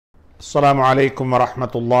السلام عليكم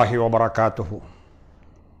ورحمة الله وبركاته.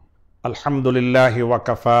 الحمد لله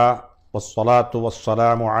وكفى والصلاة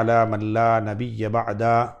والسلام على من لا نبي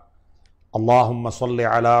بعدا. اللهم صل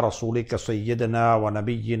على رسولك سيدنا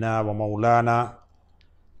ونبينا ومولانا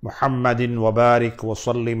محمد وبارك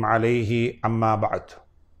وسلم عليه أما بعد.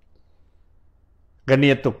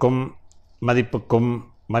 கண்ணியத்துக்கும் மதிப்புக்கும்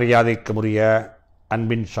மரியாதைக்கும் உரிய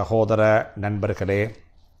அன்பின் சகோதர நண்பர்களே,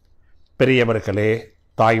 பெரியவர்களே,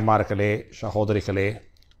 தாய்மார்களே, சகோதரிகளே,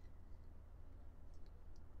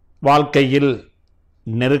 வாழ்க்கையில்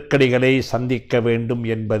நெருக்கடிகளை சந்திக்க வேண்டும்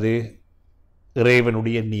என்பது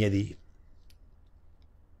இறைவனுடைய நியதி.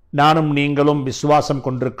 நானும் நீங்களும் விசுவாசம்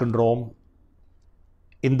கொண்டிருக்கின்றோம்.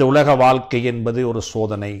 இந்த உலக வாழ்க்கை என்பது ஒரு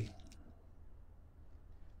சோதனை.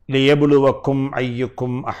 லியபுலுவக்கும்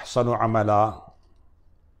ஐயுக்கும் அஹ்சனு அமலா.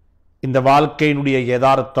 இந்த வாழ்க்கையினுடைய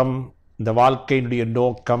யதார்த்தம், இந்த வாழ்க்கையினுடைய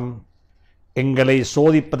நோக்கம் எங்களை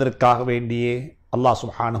சோதிப்பதற்காக வேண்டியே அல்லாஹ்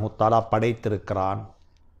சுப்ஹானஹு தஆலா படைத்திருக்கிறான்.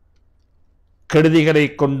 கெடுதிகளை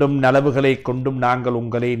கொண்டும் நலவுகளை கொண்டும் நாங்கள்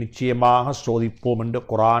உங்களை நிச்சயமாக சோதிப்போம் என்று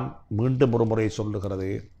குர்ஆன் மீண்டும் ஒரு முறை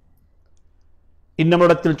சொல்லுகிறது.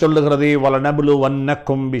 இன்னமிடத்தில் சொல்லுகிறது,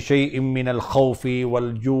 வலனபுலுவன்னக்கும் பிஷைஇம் மினல் ஹௌஃபி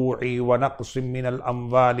வல் ஜூஇ வனக்ஸிம் மினல்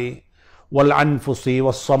அம்வாலி வல் அன்ஃபுஸி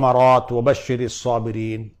வஸ்ஸமராத் வபஷ்ஷிரிஸ்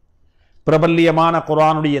ஸாபிரீன். பிரபல்யமான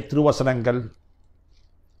குர்ஆனுடைய திருவசனங்கள்.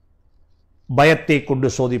 பயத்தை கொண்டு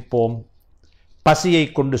சோதிப்போம், பசியை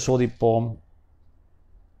கொண்டு சோதிப்போம்,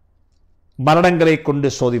 மரணங்களை கொண்டு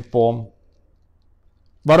சோதிப்போம்,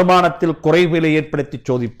 வருமானத்தில் குறைவுகளை ஏற்படுத்தி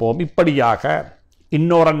சோதிப்போம். இப்படியாக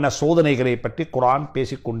இன்னொரன்ன சோதனைகளை பற்றி குர்ஆன்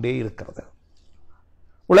பேசிக்கொண்டே இருக்கிறது.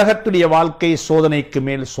 உலகத்துடைய வாழ்க்கை சோதனைக்கு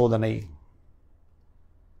மேல் சோதனை.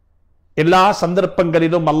 எல்லா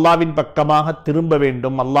சந்தர்ப்பங்களிலும் அல்லாஹ்வின் பக்கமாக திரும்ப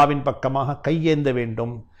வேண்டும், அல்லாஹ்வின் பக்கமாக கையேந்த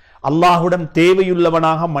வேண்டும், அல்லாஹ்வுடன்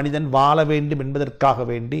தேவையுள்ளவனாக மனிதன் வாழ வேண்டும் என்பதற்காக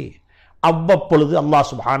வேண்டி அவ்வப்பொழுது அல்லாஹ்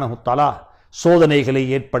சுப்ஹானஹு தஆலா சோதனைகளை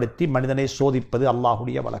ஏற்படுத்தி மனிதனை சோதிப்பது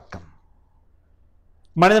அல்லாஹ்வுடைய வழக்கம்.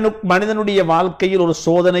 மனிதனுடைய வாழ்க்கையில் ஒரு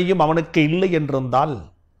சோதனையும் அவனுக்கு இல்லை என்றிருந்தால்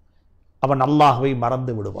அவன் அல்லாஹ்வை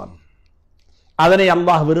மறந்து விடுவான். அதனை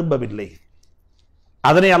அல்லாஹ் விரும்பவில்லை,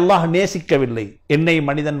 அதனை அல்லாஹ் நேசிக்கவில்லை. என்னை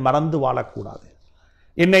மனிதன் மறந்து வாழக்கூடாது,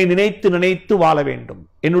 என்னை நினைத்து நினைத்து வாழ வேண்டும்,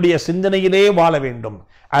 என்னுடைய சிந்தனையிலே வாழ வேண்டும்.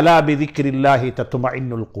 அலா பிதிக்ரில்லாஹி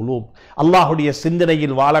தத்மஇன்னுல் குலூப். அல்லாஹ்வுடைய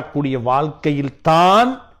சிந்தனையில் வாழக்கூடிய வாழ்க்கையில்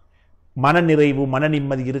தான் மனநிறைவு, மன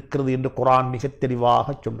நிம்மதி இருக்கிறது என்று குர்ஆன் மிக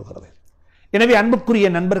தெளிவாக சொல்லுகிறது. எனவே அன்புக்குரிய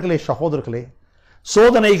நண்பர்களே, சகோதரர்களே,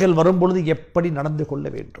 சோதனைகள் வரும்பொழுது எப்படி நடந்து கொள்ள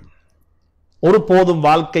வேண்டும்? ஒருபோதும்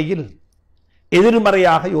வாழ்க்கையில்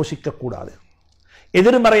எதிர்மறையாக யோசிக்கக்கூடாது,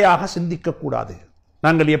 எதிர்மறையாக சிந்திக்கக்கூடாது.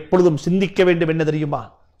 நாங்கள் எப்பொழுதும் சிந்திக்க வேண்டும் என்ன தெரியுமா?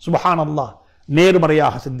 சுப்ஹானல்லாஹ்,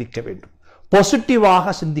 நேர்மறையாக சிந்திக்க வேண்டும்,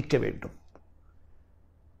 பாசிட்டிவாக சிந்திக்க வேண்டும்.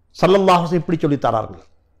 ஸல்லல்லாஹு அலைஹி வஸல்லம் இப்படி சொல்லித்தார்கள்.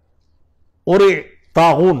 ஒரு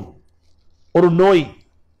தாகூன், ஒரு நோய்,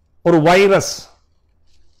 ஒரு வைரஸ்,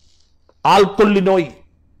 ஆள்கொல்லி நோய்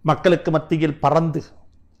மக்களுக்கு மத்தியில் பறந்து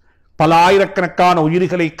பல ஆயிரக்கணக்கான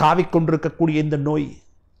உயிர்களை காவிக்கொண்டிருக்கக்கூடிய இந்த நோய்,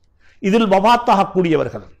 இதில்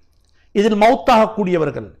வஃபாத்தாகக்கூடியவர்கள், இதில்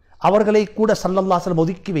மௌத்தாகக்கூடியவர்கள், அவர்களை கூட ஸல்லல்லாஹு அலைஹி வஸல்லம்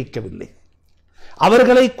ஒதுக்கி வைக்கவில்லை.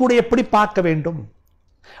 அவர்களை கூட எப்படி பார்க்க வேண்டும்,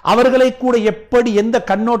 அவர்களை கூட எப்படி, எந்த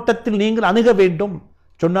கண்ணோட்டத்தில் நீங்கள் அணுக வேண்டும்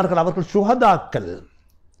சொன்னார்கள். அவர்கள் சுஹதாக்கள்,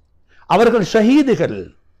 அவர்கள் ஷஹீதுகள்,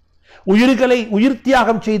 உயிர்களை உயிர்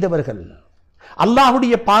தியாகம் செய்தவர்கள்.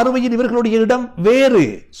 அல்லாஹ்வுடைய பார்வையில் இவர்களுடைய இடம் வேறு.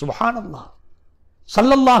 சுப்ஹானல்லாஹ்.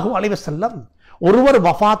 ஸல்லல்லாஹு அலைஹி வஸல்லம் ஒருவர்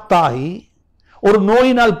வஃபாத்தாகி ஒரு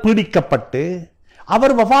நோயினால் பீடிக்கப்பட்டு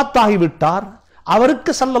அவர் வஃபாத்தாகி விட்டார்.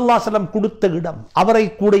 அவருக்கு ஸல்லல்லாஹு அலைஹி வஸல்லம் கொடுத்த இடம், அவரை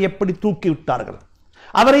கூட எப்படி தூக்கி விட்டார்கள்,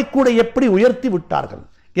 அவரை கூட எப்படி உயர்த்தி விட்டார்கள்.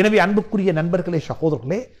 எனவே அன்புக்குரிய நண்பர்களே,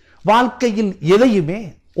 சகோதரர்களே, வாழ்க்கையில் எதையுமே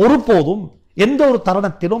ஒருபோதும் எந்த ஒரு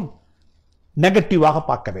தருணத்திலும் நெகட்டிவாக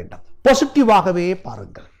பார்க்க வேண்டாம், பாசிட்டிவாகவே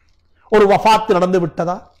பாருங்கள். ஒரு வஃபாத் நடந்து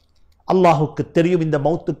விட்டதா? அல்லாஹுக்கு தெரியும். இந்த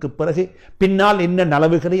மௌத்துக்கு பிறகு பின்னால் என்ன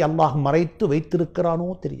நலவுகளை அல்லாஹ் மறைத்து வைத்திருக்கிறானோ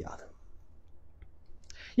தெரியாது.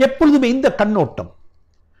 எப்பொழுதுமே இந்த கண்ணோட்டம்.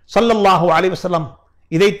 ஸல்லல்லாஹு அலைஹி வஸல்லம்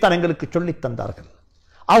இதைத்தான் எங்களுக்கு சொல்லித் தந்தார்கள்.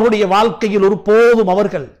 அவருடைய வாழ்க்கையில் ஒருபோதும்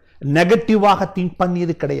அவர்கள் நெகட்டிவாக திங்க்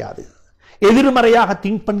பண்ணியது கிடையாது, எதிர்மறையாக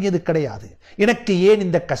திங்க் பண்ணியது கிடையாது. எனக்கு ஏன்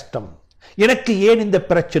இந்த கஷ்டம், எனக்கு ஏன் இந்த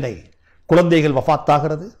பிரச்சனை? குழந்தைகள்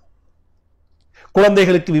வஃபாத்தாகிறது,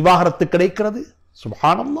 குழந்தைகளுக்கு விவாகரத்து கிடைக்கிறது.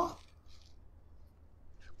 சுப்ஹானல்லாஹ்.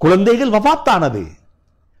 குழந்தைகள் வஃபாத்தானது.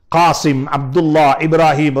 காசிம், அப்துல்லா,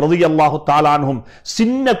 இப்ராஹிம் ரலியல்லாஹு தஆலா அன்ஹும்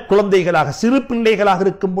சின்ன குழந்தைகளாக, சிறு பிள்ளைகளாக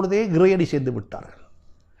இருக்கும் பொழுதே இறையடி சேர்ந்து விட்டார்கள்.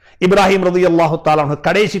 இப்ராஹிம் ரலியல்லாஹு தஆலா அன்ஹு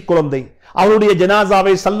கடைசி குழந்தை, அவருடைய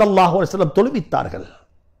ஜனாசாவை ஸல்லல்லாஹு அலைஹி வஸல்லம் தொழுவித்தார்கள்.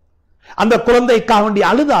 அந்த குழந்தைக்காக வேண்டி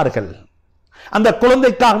அழுதார்கள். அந்த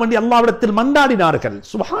குழந்தைக்காக வேண்டி அல்லாஹ்விடத்தில் மன்றாடினார்கள்.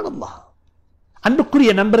 சுப்ஹானல்லாஹ்.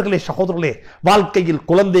 அன்புக்குரிய நண்பர்களே, சகோதரர்களே, வாழ்க்கையில்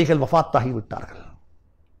குழந்தைகள் வஃபாத்தாகி விட்டார்கள்.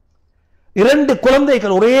 2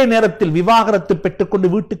 குழந்தைகள் ஒரே நேரத்தில் விவாகரத்து பெற்றுக்கொண்டு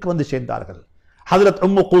வீட்டுக்கு வந்து சேர்ந்தார்கள். ஹஜ்ரத்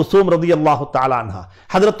உம்மு குல்சூம் ரலியல்லாஹு தஆலா அன்ஹா,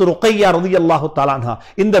 ஹஜ்ரத் ருக்கையா ரலியல்லாஹு தஆலா அன்ஹா,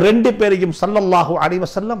 இந்த 2 பேரையும் ஸல்லல்லாஹு அலைஹி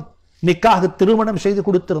வஸல்லம் நிக்காஹ் திருமணம் செய்து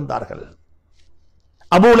கொடுத்திருந்தார்கள்.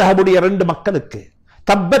 அபூ லஹபுடைய 2 மக்களுக்கு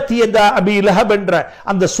தப்பத் யதா அபீ லஹப் என்ற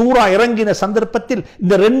அந்த சூரா இறங்கின சந்தர்ப்பத்தில்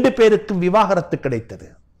இந்த 2 பேருக்கும் விவாகரத்து கிடைத்தது.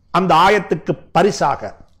 அந்த ஆயத்துக்கு பரிசாக,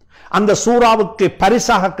 அந்த சூராவுக்கு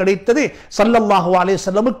பரிசாக கிடைத்தது ஸல்லல்லாஹு அலைஹி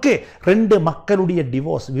வஸல்லமுக்கு 2 மக்களுடைய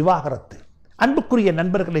டிவோர்ஸ், விவாகரத்து. அன்புக்குரிய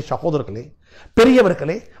நண்பர்களே, சகோதரர்களே,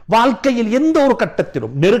 பெரியவர்களே, வாழ்க்கையில் எந்த ஒரு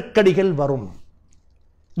கட்டத்திலும் நெருக்கடிகள் வரும்.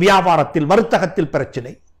 வியாபாரத்தில், வர்த்தகத்தில்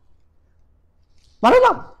பிரச்சனை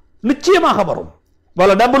வரலாம், நிச்சயமாக வரும்.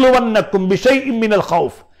 வலனபுலுவன்னக்கும் பிஷைஇம் மினல்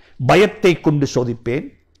கௌஃப், பயத்தை கொண்டு சோதிப்பேன்,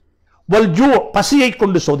 வல் ஜூ, பசியை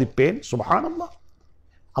கொண்டு சோதிப்பேன். சுப்ஹானல்லாஹ்.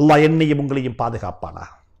 அல்லாஹ் என்னையும் உங்களையும் பாதுகாப்பானா.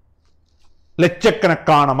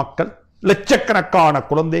 லட்சக்கணக்கான மக்கள், லட்சக்கணக்கான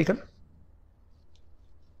குழந்தைகள்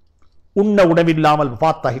உண்ண உணவில்லாமல்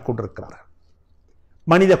வஃபாத்தாகி கொண்டிருக்கிறார்கள்.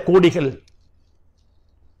 மனித கோடிகள்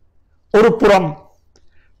ஒரு புறம்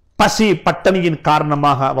பசி பட்டணியின்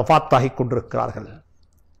காரணமாக வஃபாத்தாகி கொண்டிருக்கிறார்கள்,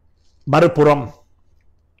 மறுபுறம்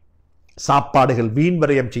சாப்பாடுகள் வீண்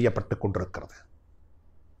விரயம் செய்யப்பட்டுக் கொண்டிருக்கிறது.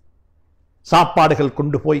 சாப்பாடுகள்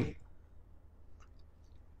கொண்டு போய்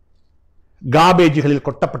காபேஜுகளில்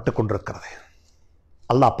கொட்டப்பட்டுக் கொண்டிருக்கிறது.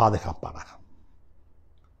 அல்லாஹ் பாதுகாப்பானாக.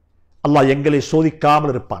 அல்லாஹ் எங்களை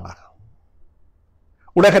சோதிக்காமல் இருப்பானாக.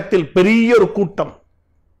 உலகத்தில் பெரிய ஒரு கூட்டம்,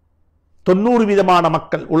 90%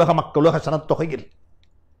 மக்கள், உலக சனத்தொகையில்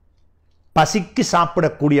பசிக்கு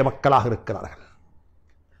சாப்பிடக்கூடிய மக்களாக இருக்கிறார்கள்.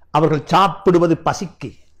 அவர்கள் சாப்பிடுவது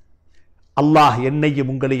பசிக்கு. அல்லாஹ் என்னையும்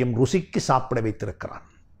உங்களையும் ருசிக்கு சாப்பிட வைத்திருக்கிறான்.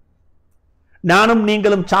 நானும்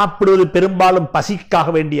நீங்களும் சாப்பிடுவது பெரும்பாலும் பசிக்காக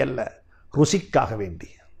வேண்டி அல்ல, ருசிக்காக வேண்டி.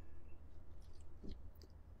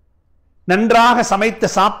 நன்றாக சமைத்த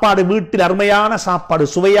சாப்பாடு, வீட்டில் அருமையான சாப்பாடு,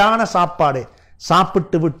 சுவையான சாப்பாடு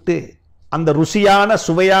சாப்பிட்டு விட்டு அந்த ருசியான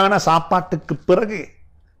சுவையான சாப்பாட்டுக்கு பிறகு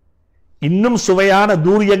இன்னும் சுவையான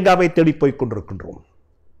தூரியங்காவை தேடி போய் கொண்டிருக்கின்றோம்.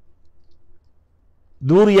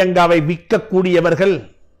 தூரியங்காவை விற்கக்கூடியவர்கள்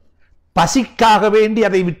பசிக்காக வேண்டி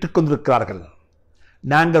அதை விற்றுக் கொண்டிருக்கிறார்கள்.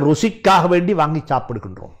 நாங்கள் ருசிக்காக வேண்டி வாங்கி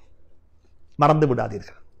சாப்பிடுகின்றோம். மறந்து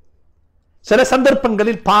விடாதீர்கள். சில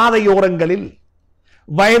சந்தர்ப்பங்களில் பாதையோரங்களில்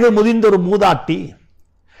வயது முதிர்ந்த ஒரு மூதாட்டி,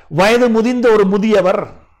 வயது முதிர்ந்த ஒரு முதியவர்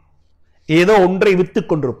ஏதோ ஒன்றை விற்றுக்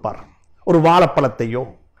கொண்டிருப்பார். ஒரு வாழைப்பழத்தையோ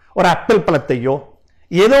ஒரு ஆப்பிள் பழத்தையோ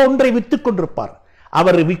ஏதோ ஒன்றை விற்றுக் கொண்டிருப்பார்.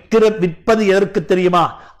 அவர் விற்பது எதற்கு தெரியுமா?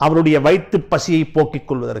 அவருடைய வயிற்று பசியை போக்கிக்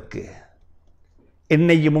கொள்வதற்கு.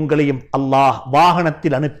 என்னையும் உங்களையும் அல்லாஹ்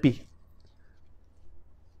வாகனத்தில் அனுப்பி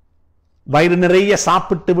வயிறு நிறைய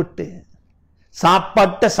சாப்பிட்டு விட்டு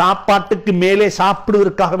சாப்பாட்டுக்கு மேலே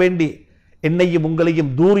சாப்பிடுவதற்காக வேண்டி என்னையும்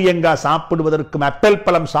உங்களையும் தூரியங்கா சாப்பிடுவதற்கும், ஆப்பிள்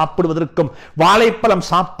பழம் சாப்பிடுவதற்கும், வாழைப்பழம்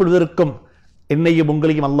சாப்பிடுவதற்கும் என்னையும்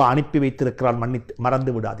உங்களையும் அல்லாஹ் அனுப்பி வைத்திருக்கிறான்.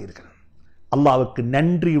 மறந்து விடாதீர்கள். அல்லாஹ்வுக்கு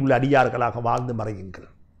நன்றியுள்ள அடியார்களாக வாழ்ந்து மறையுங்கள்.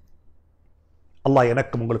 அல்லாஹ்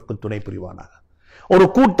எனக்கும் உங்களுக்கும் துணை புரிவானாக. ஒரு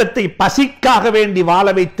கூட்டத்தை பசிக்காக வேண்டி வாழ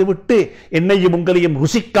வைத்து விட்டு என்னையும் உங்களையும்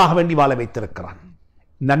ருசிக்காக வேண்டி வாழ வைத்திருக்கிறான்.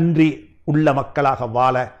 நன்றி உள்ள மக்களாக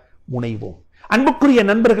வாழ முனைவோம். அன்புக்குரிய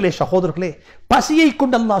நண்பர்களே, சகோதரர்களே, பசியை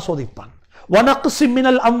கொண்டு அல்லாஹ் சோதிப்பான். வனக்ஸி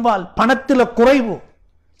மினல் அம்வால், பணத்தில் குறைவு.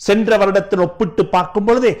 சென்ற வருடத்தில் ஒப்பிட்டு பார்க்கும்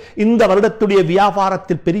பொழுது இந்த வருடத்துடைய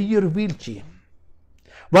வியாபாரத்தில் பெரிய ஒரு வீழ்ச்சி,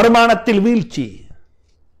 வருமானத்தில் வீழ்ச்சி.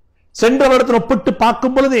 சென்ற வருடத்தில் ஒப்பிட்டு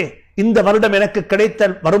பார்க்கும் பொழுது இந்த வருடம் எனக்கு கிடைத்த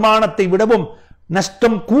வருமானத்தை விடவும்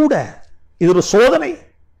நஷ்டம் கூட. இது ஒரு சோதனை.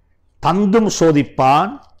 தந்தும்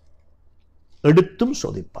சோதிப்பான், எடுத்தும்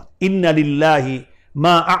சோதிப்பான். இன்னலில்லாஹி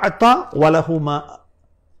மா அஅதா வலஹு மா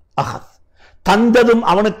அஹத். தந்ததும்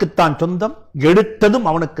அவனுக்குத்தான் சொந்தம், எடுத்ததும்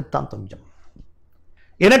அவனுக்குத்தான் சொந்தம்.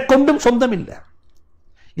 எனக்கொண்டும் சொந்தம் இல்லை.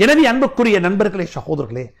 எனவே அன்புக்குரிய நண்பர்களே,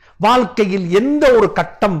 சகோதரர்களே, வாழ்க்கையில் எந்த ஒரு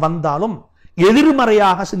கட்டம் வந்தாலும்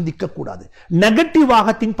எதிர்மறையாக சிந்திக்க கூடாது,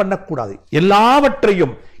 நெகட்டிவாக திங்க் பண்ணக்கூடாது.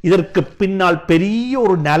 எல்லாவற்றையும் இதற்கு பின்னால் பெரிய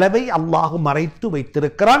ஒரு நலவை அல்லாஹ் மறைத்து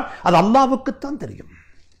வைத்திருக்கிறான். அது அல்லாஹ்வுக்குத்தான் தெரியும்.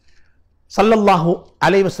 ஸல்லல்லாஹு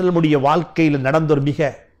அலைஹி வஸல்லமுடைய வாழ்க்கையில் நடந்த ஒரு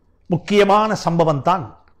மிக முக்கியமான சம்பவம் தான்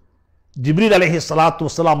ஜிப்ரீல் அலைஹிஸ்ஸலாத்து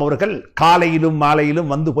வஸ்ஸலாம் அவர்கள் காலையிலும்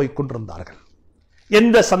மாலையிலும் வந்து போய் கொண்டிருந்தார்கள்.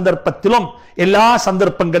 எந்த சந்தர்ப்பத்திலும், எல்லா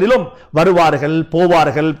சந்தர்ப்பங்களிலும் வருவார்கள்,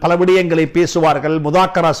 போவார்கள், பல விடயங்களை பேசுவார்கள்,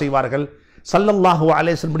 முதாக்கரா செய்வார்கள். ஸல்லல்லாஹு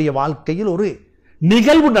அலைஹி வஸல்லமுடைய வாழ்க்கையில் ஒரு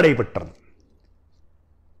நிகழ்வு நடைபெற்றது.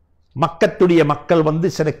 மக்கத்துடைய மக்கள் வந்து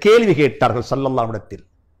சில கேள்வி கேட்டார்கள் ஸல்லல்லாஹு இடத்தில்.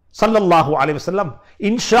 ஸல்லல்லாஹு அலைஹி வஸல்லம்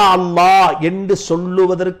இன்ஷா அல்லாஹ் என்று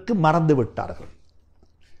சொல்லுவதற்கு மறந்து விட்டார்கள்.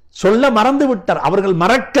 சொல்ல மறந்து விட்டார். அவர்கள்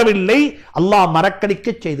மறக்கவில்லை, அல்லாஹ் மறக்கடிக்க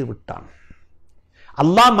செய்து விட்டான்.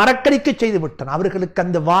 அல்லாஹ் மறக்கடிக்க செய்து விட்டான். அவர்களுக்கு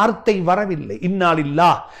அந்த வார்த்தை வரவில்லை. இன்னா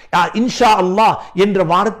லில்லாஹ் இன்ஷா அல்லாஹ் என்ற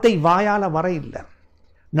வார்த்தை வாயால வர இல்லை.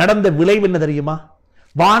 நடந்த விளைவு என்ன தெரியுமா?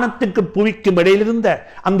 வானத்துக்கு புவிக்கும் இடையிலிருந்த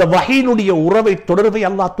அந்த வஹீனுடைய உறவை தொடர்பை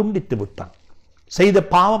அல்லாஹ் துண்டித்து விட்டான். செய்த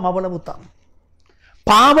பாவம் அவ்வளவு தான்.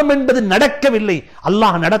 பாவம் என்பது நடக்கவில்லை,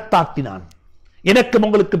 அல்லாஹ் நடத்தாட்டினான். எனக்கும்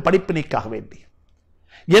உங்களுக்கு படிப்பினைக்காக வேண்டி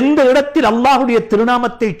எந்த இடத்தில் அல்லாஹுடைய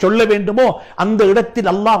திருநாமத்தை சொல்ல வேண்டுமோ அந்த இடத்தில்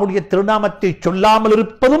அல்லாஹுடைய திருநாமத்தை சொல்லாமல்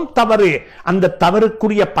இருப்பதும் தவறு. அந்த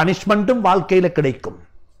தவறுக்குரிய பனிஷ்மெண்ட்டும் வாழ்க்கையில கிடைக்கும்.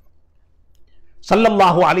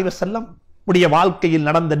 ஸல்லல்லாஹு அலைஹி வஸல்லம் உடைய வாழ்க்கையில்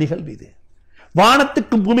நடந்த நிகழ்வு இது.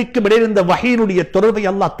 வானத்துக்கும் பூமிக்கும் இடையில் இருந்த வஹீனுடைய தொடர்பை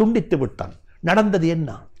அல்லாஹ் துண்டித்து விட்டான். நடந்தது என்ன?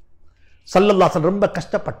 ஸல்லல்லாஹு அலைஹி வஸல்லம் ரொம்ப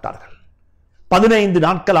கஷ்டப்பட்டார்கள். 15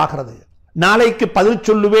 நாட்கள் ஆகிறது. நாளைக்கு பதில்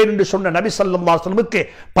சொல்லுவேன் என்று சொன்ன நபி ஸல்லல்லாஹு அலைஹி வஸல்லமுக்கு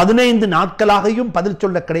 15 நாட்களாகவும் பதில்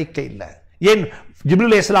சொல்ல கிடைக்க இல்லை. ஏன்?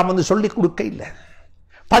 ஜிப்ரீல் அலைஹிஸ்ஸலாம் வந்து சொல்லிக் கொடுக்க இல்லை.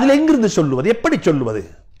 பதில் எங்கிருந்து சொல்லுவது? எப்படி சொல்லுவது?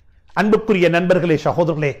 அன்புக்குரிய நண்பர்களே,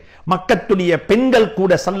 சகோதரர்களே, மக்கத்துடைய பெண்கள்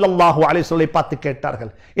கூட ஸல்லல்லாஹு அலைஹி வஸல்லம் பார்த்து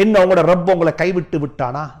கேட்டார்கள், என்ன உங்களோட ரப் உங்களை கைவிட்டு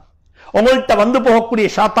விட்டானா? உங்கள்கிட்ட வந்து போகக்கூடிய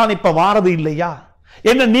ஷாத்தான் இப்ப வாரது இல்லையா?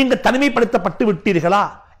 என்ன நீங்க தனிமைப்படுத்தப்பட்டு விட்டீர்களா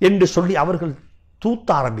என்று சொல்லி அவர்கள் தூத்த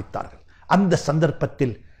ஆரம்பித்தார்கள். அந்த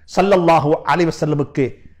சந்தர்ப்பத்தில் ஸல்லல்லாஹு அலைஹி வஸல்லமுக்கு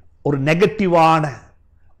ஒரு நெகட்டிவான,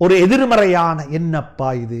 ஒரு எதிர்மறையான, என்னப்பா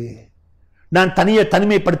இது, நான்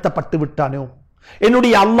தனிமைப்படுத்தப்பட்டு விட்டானோ,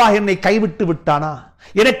 என்னுடைய அல்லாஹ் என்னை கைவிட்டு விட்டானா,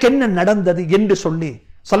 எனக்கு என்ன நடந்தது என்று சொல்லி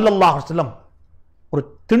ஸல்லல்லாஹு அலைஹி வஸல்லம் ஒரு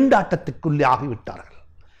திண்டாட்டத்துக்குள்ளே ஆகிவிட்டார்கள்,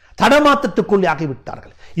 தடமாத்தத்துக்குள்ளே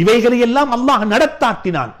ஆகிவிட்டார்கள். இவைகளை எல்லாம் அல்லாஹ்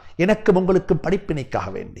நடத்தாட்டினான். எனக்கும் உங்களுக்கும் படிப்பினைக்காக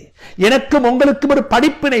வேண்டி, எனக்கும் உங்களுக்கும் ஒரு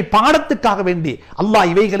படிப்பினை பாடத்துக்காக வேண்டி அல்லாஹ்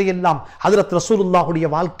இவைகளை எல்லாம் ஹஜ்ரத் ரசூலுல்லாஹுடைய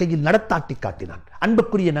வாழ்க்கையில் நடத்தாட்டி காட்டினான்.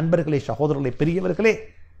 அன்புக்குரிய நண்பர்களே, சகோதரர்களே, பெரியவர்களே,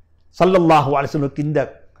 ஸல்லல்லாஹு அலைஹி வஸல்லம் இந்த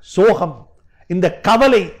சோகம், இந்த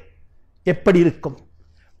கவலை எப்படி இருக்கும்?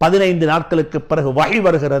 15 நாட்களுக்கு பிறகு வஹி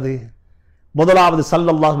வருகிறது. முதலாவது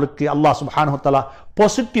ஸல்லல்லாஹுக்கு அல்லாஹ் சுப்ஹானஹு வ தஆலா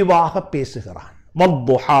பாசிட்டிவாக பேசுகிறான்.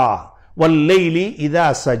 வல்துஹா வல்லைலி இதா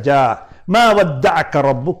சஜா மா வத்தஅக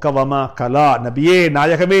ரப்புக வமா கலா. நபியே,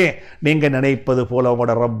 நாயகமே, நீங்க நினைப்பது போல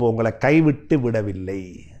உங்களோட ரப்பு உங்களை கைவிட்டு விடவில்லை,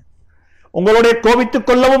 உங்களோட கோபித்துக்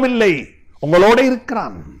கொள்ளவும் இல்லை, உங்களோட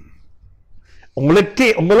இருக்கிறான்,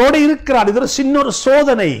 உங்களோட இருக்கிறான். இது ஒரு சின்ன ஒரு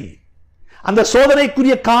சோதனை. அந்த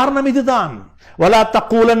சோதனைக்குரிய காரணம் இதுதான். வலா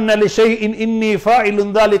தகூலன்ன லிஷைஇன் இன்னி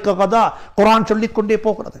ஃபாயிலுன் ذلك غدا. குர்ஆன் சொல்லிக் கொண்டே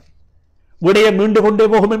போகிறது. விடயம் மீண்டு கொண்டே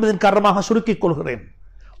போகும் என்பதன் காரணமாக சுருக்கிக் கொள்கிறேன்.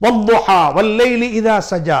 والضحى والليل إذا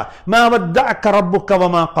سجى ما ودعك ربك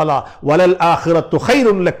وما قلى وللآخرة خير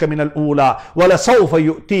لك من الأولى ولسوف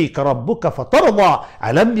يؤتيك ربك فترضى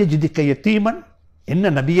ألم يجدك يتيما. என்ன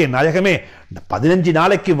நபியே, நாயகமே, 15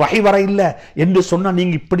 நாளைக்கு வஹி வர இல்லை என்று சொன்னா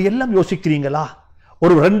நீங்க இப்படி எல்லாம் யோசிக்கிறீங்களா?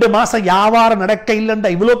 ஒரு 2 மாசம் வியாபாரம் நடக்க இல்லைண்டா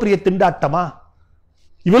இவ்வளவு பெரிய திண்டாட்டமா?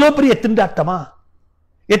 இவ்வளவு பெரிய திண்டாட்டமா?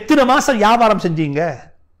 எத்தனை மாசம் வியாபாரம் செஞ்சீங்க?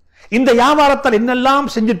 இந்த வியாபாரத்தால்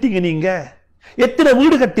என்னெல்லாம் செஞ்சிட்டீங்க? நீங்க எத்தனை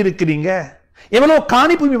வீடு கட்டி இருக்கிறீங்க? எவ்வளவு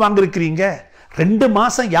காணி பூமி வாங்கிருக்கிறீங்க? 2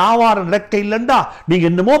 மாசம் வியாபாரம் நடக்க இல்லைண்டா நீங்க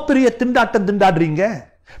என்னமோ பெரிய திண்டாட்டம் திண்டாடுறீங்க,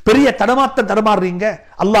 பெரிய தடமாறுறீங்க.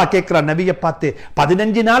 அல்லாஹ் கேட்கிறான் நபியை பார்த்து,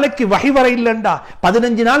 15 நாளைக்கு வஹி வர இல்லைண்டா,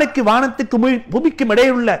 15 நாளைக்கு வானத்துக்கு பூமிக்கும்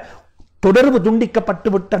இடையுள்ள தொடர்பு துண்டிக்கப்பட்டு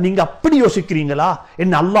விட்டா நீங்க அப்படி யோசிக்கிறீங்களா?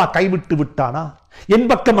 என்ன அல்லாஹ் கைவிட்டு விட்டானா? என்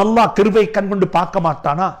பக்கம் அல்லாஹ் கிருபை கண்கொண்டு பார்க்க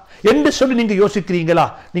மாட்டானா என்று சொல்லி நீங்க யோசிக்கிறீங்களா?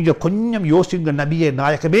 நீங்க கொஞ்சம் யோசிங்க நபியே,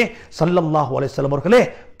 நாயகமே ஸல்லல்லாஹு அலைஹி வஸல்லம் அவர்களே.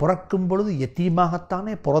 பிறக்கும் பொழுது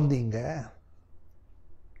யத்தீமாகத்தானே பிறந்தீங்க,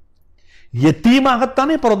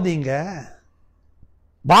 யத்தீமாகத்தானே பிறந்தீங்க.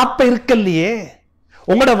 வாப்ப இருக்கல்லையே,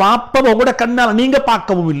 உங்களோட வாப்ப உங்களோட கண்ணால நீங்க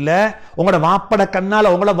பார்க்கவும் இல்லை, உங்களோட வாப்பட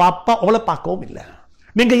கண்ணால உங்களோட வாப்பா உங்களை பார்க்கவும் இல்லை.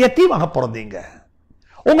 நீங்க யத்தீமாக பிறந்தீங்க.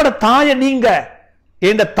 உங்களோட தாயை நீங்க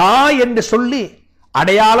என்ற தாய் என்று சொல்லி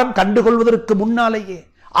அடையாளம் கண்டுகொள்வதற்கு முன்னாலேயே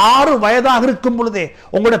 6 வயதாக இருக்கும் பொழுதே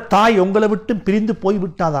உங்களோட தாய் உங்களை விட்டு பிரிந்து போய்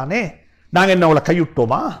விட்டாதானே நாங்க என்ன உங்களை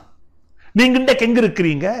கைவிட்டோமா? நீங்க இன்றைக்கு எங்க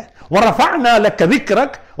இருக்கிறீங்க? வரஃபஅனா லக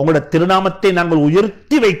ذிக்ரக். உங்களோட திருநாமத்தை நாங்கள்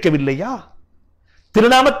உயர்த்தி வைக்கவில்லையா?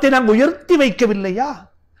 திருநாமத்தை நாங்கள் உயர்த்தி வைக்கவில்லையா?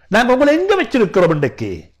 நாங்கள் உங்களை எங்க வச்சிருக்கிறோம்?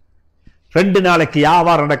 இன்றைக்கு 2 நாளைக்கு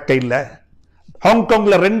வியாபாரம் நடக்க இல்லை,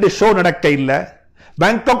 ஹாங்காங்ல 2 ஷோ நடக்க இல்லை,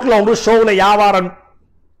 பேங்காக்ல ஒரு ஷோவில் வியாபாரம்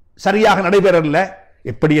சரியாக நடைபெறல.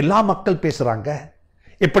 எப்படியெல்லாம் மக்கள் பேசுறாங்க,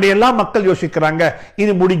 எப்படியெல்லாம் மக்கள் யோசிக்கிறாங்க.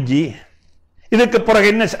 இது முடிஞ்சு இதுக்கு பிறகு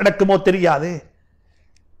என்ன நடக்குமோ தெரியாது.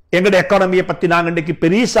 எங்களுடைய எக்கானமியை பத்தி நாங்க இன்னைக்கு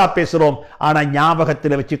பெரிசா பேசுறோம். ஆனா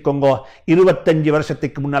ஞாபகத்தில் வச்சுக்கோங்க, 25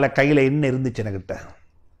 வருஷத்துக்கு முன்னால கையில என்ன இருந்துச்சு என்கிட்ட?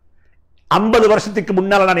 50 வருஷத்துக்கு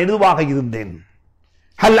முன்னால நான் எதுவாக இருந்தேன்?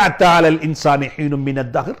 ஹல் அத்தாலல் இன்சானி ஹீனும்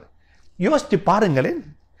மினத் தஹர். யோசிச்சு பாருங்களேன்.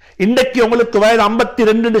 இன்றைக்கு உங்களுக்கு வயது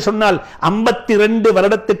 52 சொன்னால் 52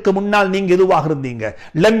 வருடத்துக்கு முன்னால் நீங்க எதுவாக இருந்தீங்க?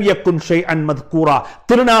 லம் யகுன் ஷைஅன் மத்கூரா,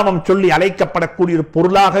 திருநாமம் சொல்லி அழைக்கப்படக்கூடிய ஒரு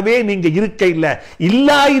பொருளாகவே நீங்க இருக்க இல்லை.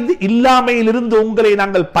 இல்லாமையிலிருந்து உங்களை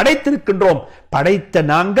நாங்கள் படைத்திருக்கின்றோம். படைத்த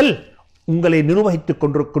நாங்கள் உங்களை நிர்வகித்துக்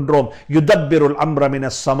கொண்டிருக்கின்றோம். யுதப்பிருல் அம்ர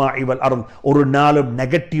மினஸ் ஸமாஇ வல் அர்த். ஒரு நாளும்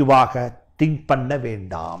நெகட்டிவாக திங்க் பண்ண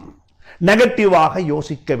வேண்டாம், நெகட்டிவாக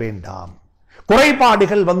யோசிக்க வேண்டாம்.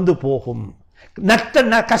 குறைபாடுகள் வந்து போகும்,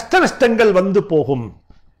 கஷ்ட நஷ்டங்கள் வந்து போகும்.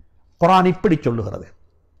 குர்ஆன் இப்படி சொல்லுகிறது.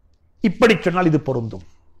 இப்படி சொன்னால் இது பொருந்தும்.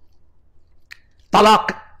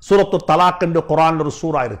 தலாக், சூரத்து தலாக் என்று குர்ஆன் ஒரு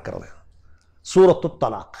சூரா இருக்கிறது. சூரத்து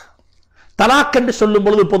தலாக். தலாக் என்று சொல்லும்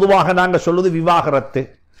பொழுது பொதுவாக நாங்கள் சொல்வது விவாகரத்து.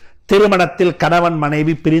 திருமணத்தில் கணவன்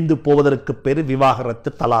மனைவி பிரிந்து போவதற்கு பேரு விவாகரத்து,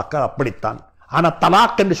 தலாக். அப்படித்தான். ஆனா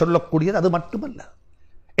தலாக் என்று சொல்லக்கூடியது அது மட்டுமல்ல.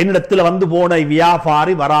 என்னிடத்தில் வந்து போன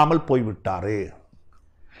வியாபாரி வராமல் போய்விட்டாரு,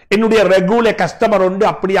 என்னுடைய ரெகுலர் கஸ்டமர் உண்டு,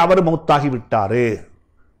 அப்படி அவர் மௌத்தாகி விட்டாரு,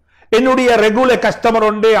 என்னுடைய ரெகுலர் கஸ்டமர்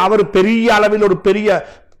உண்டு, அவர் பெரிய அளவில் ஒரு பெரிய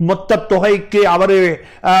மொத்த தொகைக்கு அவரு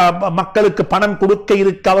மக்களுக்கு பணம் கொடுக்க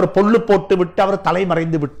இருக்க அவர் பொல்லு போட்டு விட்டு அவர்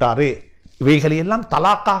தலைமறைந்து விட்டாரு. இவைகளை எல்லாம்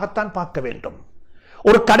தலாக்காகத்தான் பார்க்க வேண்டும்.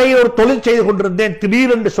 ஒரு கடையில் ஒரு தொழில் செய்து கொண்டிருந்தேன்,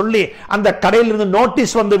 திடீரென்று சொல்லி அந்த கடையிலிருந்து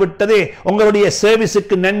நோட்டீஸ் வந்து விட்டது, உங்களுடைய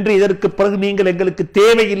சர்வீஸுக்கு நன்றி, இதற்கு பிறகு நீங்கள் எங்களுக்கு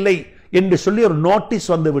தேவையில்லை என்று சொல்லி ஒரு நோட்டீஸ்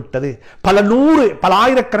வந்து விட்டது. பல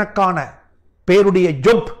ஆயிரக்கணக்கான பேருடைய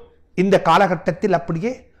ஜொப் இந்த காலகட்டத்தில்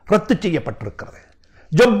அப்படியே ரத்து செய்யப்பட்டிருக்கிறது.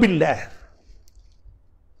 ஜொப் இல்ல,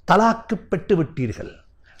 தலாக்கு பெற்று விட்டீர்கள்.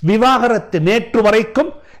 விவாகரத்து. நேற்று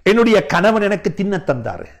வரைக்கும் என்னுடைய கணவன் எனக்கு தின்ன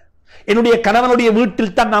தந்தாரு, என்னுடைய கணவனுடைய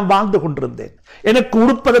வீட்டில் தான் நான் வாழ்ந்து கொண்டிருந்தேன், எனக்கு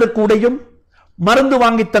உடுப்பதற்கு உடையும் மருந்து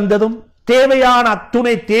வாங்கி தந்ததும் தேவையான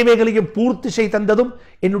அத்துணை தேவைகளையும் பூர்த்தி செய்து தந்ததும்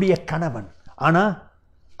என்னுடைய கணவன். ஆனா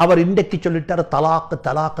அவர் இன்றைக்கு சொல்லிட்டார் தலாக்கு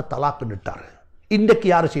தலாக்கு தலாக்குன்னுட்டார். இன்றைக்கு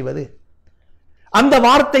யாரு செய்வது? அந்த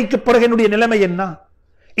வார்த்தைக்கு பிறகு என்னுடைய நிலைமை என்ன?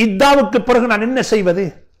 இத்தாவுக்கு பிறகு நான் என்ன செய்வது?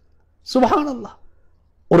 சுப்ஹானல்லாஹ்.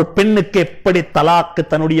 ஒரு பெண்ணுக்கு எப்படி தலாக்கு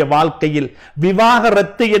தன்னுடைய வாழ்க்கையில்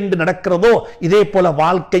விவாகரத்து என்று நடக்கிறதோ இதே போல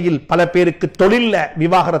வாழ்க்கையில் பல பேருக்கு தொழில்ல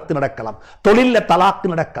விவாகரத்து நடக்கலாம், தொழில்ல தலாக்கு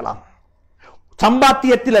நடக்கலாம்.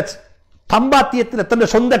 சம்பாத்தியத்தில் தன்னுடைய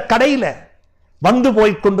சொந்த கடையில வந்து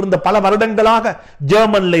போய் கொண்டிருந்த பல வருடங்களாக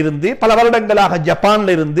ஜெர்மன்ல இருந்து, பல வருடங்களாக ஜப்பான்ல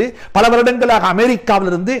இருந்து, பல வருடங்களாக அமெரிக்காவில்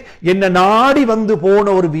இருந்து என்ன நாடி வந்து போன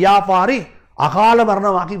ஒரு வியாபாரி அகால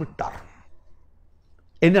மரணமாகி விட்டார்.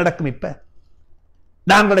 என்ன நடக்கும்? இப்ப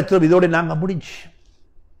நாங்கள் நினைச்சோம் இதோட நாங்க முடிஞ்சு,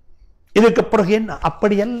 இதுக்கு பிறகு என்ன?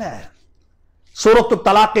 அப்படி அல்ல. சூரத்து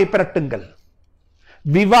தலாக்கை பிரட்டுங்கள்.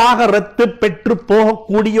 விவாகரத்து பெற்று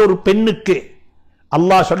போகக்கூடிய ஒரு பெண்ணுக்கு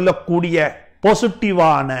அல்லாஹ் சொல்லக்கூடிய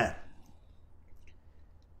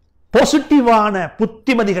பாசிட்டிவான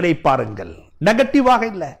புத்திமதிகளை பாருங்கள். நெகட்டிவாக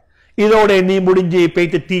இல்ல. இதோட நீ முடிஞ்சு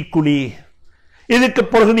போய்த்து தீக்குழி, இதுக்கு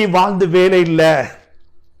பிறகு நீ வாழ்ந்து வேலை இல்ல.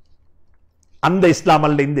 அந்த இஸ்லாம்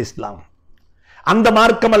அல்ல இந்த இஸ்லாம், அந்த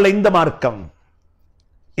மார்க்கம் அல்ல இந்த மார்க்கம்.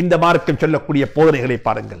 இந்த மார்க்கம் சொல்லக்கூடிய போதனைகளை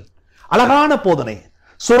பாருங்கள். அழகான போதனை.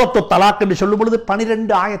 சூரத்து தலாக் என்று சொல்லும் பொழுது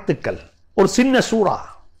 12 ஆயத்துக்கள், ஒரு சின்ன சூரா.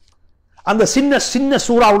 அந்த சின்ன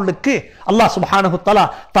சூரா உள்ளுக்கு அல்லாஹ் சுப்ஹானஹு தஆலா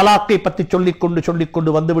தலாக்கை பற்றி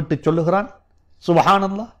சொல்லிக்கொண்டு வந்துவிட்டு சொல்லுகிறான்.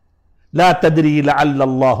 சுப்ஹானல்லாஹ். லா தத்ரி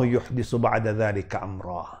லஅல்லல்லாஹு யுஹ்திஸு பஅத ذلك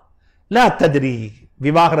அம்ரா. லா தத்ரி,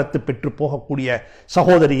 விவாகரத்து பெற்று போகக்கூடிய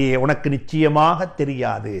சகோதரியே, உனக்கு நிச்சயமாக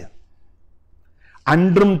தெரியாது,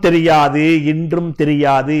 அன்றும் தெரியாது, இன்றும்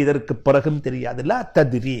தெரியாது, இதற்கு பிறகும் தெரியாது. லா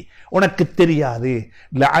தத்ரி, உனக்கு தெரியாது.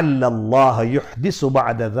 லஅல்லல்லாஹ யுஹ்திஸு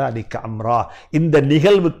பஅத ذلك அம்ரா, இந்த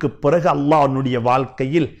நிகழ்வுக்கு பிறகு அல்லாஹ் உன்னுடைய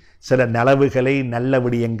வாழ்க்கையில் சில நலவுகளை, நல்ல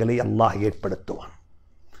விடயங்களை அல்லாஹ் ஏற்படுத்துவான்.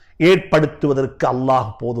 ஏற்படுத்துவதற்கு அல்லாஹ்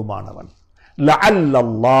போதுமானவன்.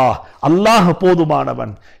 லஅல்லல்லாஹ், அல்லாஹ்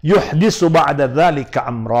போதுமானவன். யுஹ்திஸு பஅத ذلك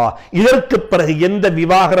அம்ரா, இதற்கு பிறகு எந்த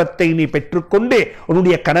விவாகரத்தை நீ பெற்றுக்கொண்டு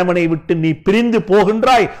உன்னுடைய கணவனை விட்டு நீ பிரிந்து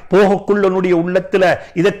போகின்றாய், போகக்குள்ள உன்னுடைய உள்ளத்துல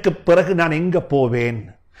இதற்கு பிறகு நான் எங்க போவேன்,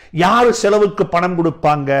 யாரு செலவுக்கு பணம்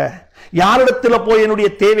கொடுப்பாங்க, யாரிடத்துல போய் என்னுடைய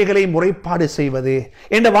தேவைகளை முறைப்பாடு செய்வது,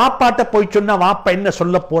 என் வாப்பாட்ட போய் சொன்னா வாப்பா என்ன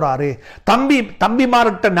சொல்ல போறாரு,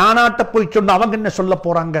 தம்பிமார்கிட்ட நானாட்ட போய் சொன்னா அவங்க என்ன சொல்ல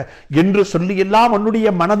போறாங்க என்று சொல்லி எல்லாம் உன்னுடைய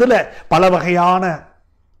மனதுல பல வகையான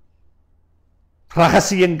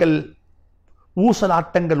ரகசியங்கள்,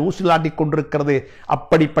 ஊசலாட்டிக் கொண்டிருக்கிறது.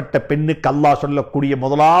 அப்படிப்பட்ட பெண்ணுக்கு அல்லாஹ் சொல்லக்கூடிய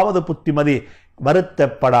முதலாவது புத்திமதி,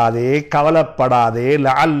 வருத்தப்படாதே, கவலைப்படாதே.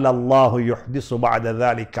 லஅல்லல்லாஹு யுஹ்திஸு பஅத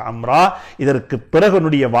ذلك அம்ரா, இதற்கு பிறகு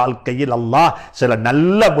உன்னுடைய வாழ்க்கையில் அல்லாஹ் சில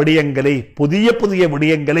நல்ல விடயங்களை, புதிய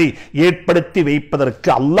விடயங்களை ஏற்படுத்தி வைப்பதற்கு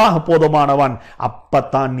அல்லாஹ் போதுமானவன்.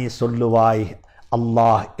 அப்பத்தான் நீ சொல்லுவாய்,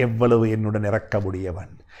 அல்லாஹ் எவ்வளவு என்னுடன் இறக்க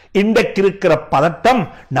முடியவன், இன்றைக்கு இருக்கிற பதட்டம்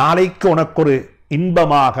நாளைக்கு உனக்கு ஒரு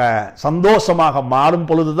இன்பமாக சந்தோஷமாக மாறும்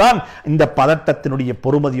பொழுதுதான் இந்த பதட்டத்தினுடைய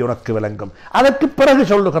பொறுமதி உனக்கு விளங்கும். அதற்கு பிறகு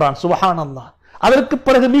சொல்லுகிறான் சுப்ஹானல்லாஹ். அதற்கு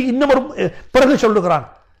பிறகு இன்னும் பிறகு சொல்லுகிறான்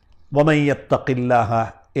வமை யத்தகில்லாஹ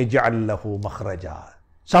யஜ்அல் லஹு மக்ரஜா.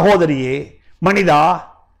 சகோதரியே, மனிதா,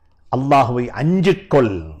 அல்லாஹ்வை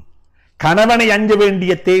அஞ்சிக்கொள். கணவனை அஞ்ச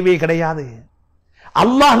வேண்டிய தேவை கிடையாது.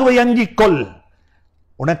 அல்லாஹ்வை அஞ்சிக்கொள்.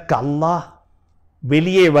 உனக்கு அல்லாஹ்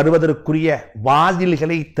வெளியே வருவதற்குரிய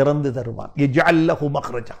வாதில்களை திறந்து தருவான். யஜ்அல் லஹு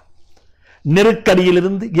மக்ரஜா.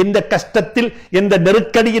 நெருக்கடியிலிருந்து, எந்த கஷ்டத்தில் எந்த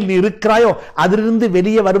நெருக்கடியில் நீ இருக்கிறாயோ அதிலிருந்து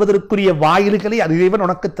வெளியே வருவதற்குரிய வாயில்களை இறைவன்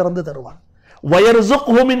உனக்கு திறந்து தருவான்.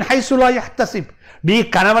 வயர்ஸுக்ஹு மின் ஹைஸு லா யஹ்தஸிப். நீ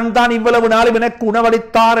கணவன் தான் இவ்வளவு நாளும் எனக்கு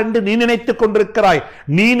உணவளித்தார் என்று நீ நினைத்துக் கொண்டிருக்கிறாய்.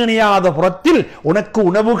 நீ நினையாத புறத்தில் உனக்கு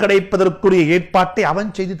உணவு கிடைப்பதற்குரிய ஏற்பாட்டை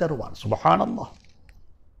அவன் செய்து தருவான். சுப்ஹானல்லாஹ்.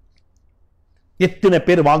 எத்தனை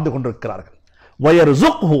பேர் வாழ்ந்து கொண்டிருக்கிறார்கள்.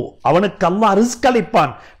 வயர்ஸுக்ஹு, அவனுக்கு அல்லாஹ் ரிஸ்க்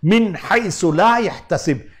அளிப்பான். மின் ஹைஸு லா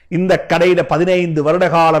யஹ்தஸிப். இந்த கடையில 15 வருட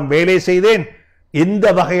காலம் வேலை செய்தேன், எந்த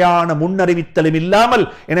வகையான முன்னறிவித்தலும் இல்லாமல்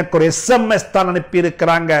எனக்கு ஒரு SMS தான் அனுப்பி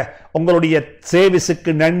இருக்கிறாங்க, உங்களுடைய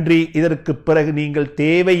சேவிஸுக்கு நன்றி, இதற்கு பிறகு நீங்கள்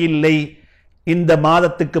தேவையில்லை, இந்த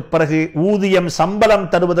மாதத்துக்கு பிறகு ஊதியம் சம்பளம்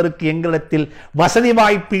தருவதற்கு எங்களிடத்தில் வசதி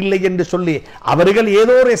வாய்ப்பு இல்லை என்று சொல்லி அவர்கள்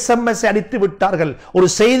ஏதோ ஒரு SMS அடித்து விட்டார்கள், ஒரு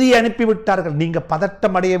செய்தியை அனுப்பிவிட்டார்கள். நீங்க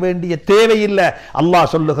பதட்டம் அடைய வேண்டிய தேவையில்லை.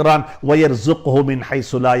 அல்லாஹ் சொல்லுகிறான் வயர்ஸுக்ஹு மின்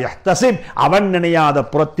ஹைஸு லா யஹ்தஸிப். அவன் நினையாத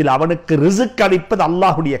புறத்தில் அவனுக்கு ரிஸ்க் அளிப்பது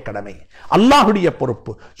அல்லாஹ்வுடைய கடமை, அல்லாஹ்வுடைய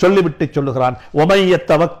பொறுப்பு. சொல்லிவிட்டு சொல்லுகிறான் வமை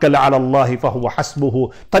யத்தவக்கல் அலல்லாஹி ஃபஹுவ ஹஸ்புஹு.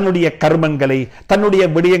 தன்னுடைய கர்மங்களை தன்னுடைய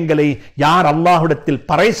விடயங்களை யார் அல்லாஹ்விடத்தில்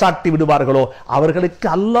பறைசாட்டி விடுவார்களோ அவர்களுக்கு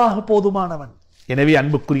அல்லாஹ் போதுமானவன். எனவே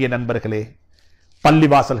அன்புக்குரிய நண்பர்களே,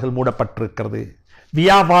 பள்ளிவாசல்கள் மூடப்பட்டிருக்கிறது,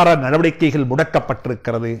 வியாபார நடவடிக்கைகள்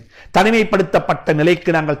முடக்கப்பட்டிருக்கிறது, தனிமைப்படுத்தப்பட்ட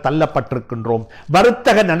நிலைக்கு நாங்கள் தள்ளப்பட்டிருக்கின்றோம்.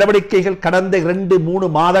 வர்த்தக நடவடிக்கைகள் கடந்த 2-3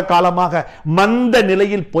 மாத காலமாக மந்த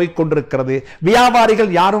நிலையில் போய்கொண்டிருக்கிறது.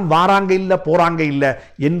 வியாபாரிகள் யாரும் வாராங்க இல்ல போறாங்க இல்ல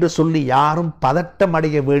என்று சொல்லி யாரும் பதட்டம்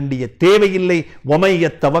அடைய வேண்டிய தேவையில்லை. வமை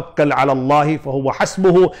யத்தவக்கல் அலல்லாஹி ஃபஹுவ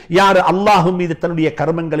ஹஸ்புஹு. யார் அல்லாஹ் மீது தன்னுடைய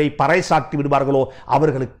கர்மங்களை பறைசாட்டி விடுவார்களோ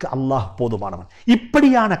அவர்களுக்கு அல்லாஹ் போதுமானவன்.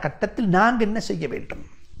 இப்படியான கட்டத்தில் நாங்கள் என்ன செய்ய வேண்டும்?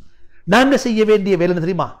 நாங்க செய்ய வேண்டிய வேலை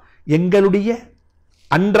தெரியுமா? எங்களுடைய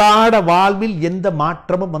அன்றாட வாழ்வில் எந்த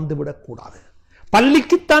மாற்றமும் வந்துவிடக் கூடாது.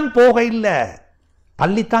 பள்ளிக்குத்தான் போக இல்லை,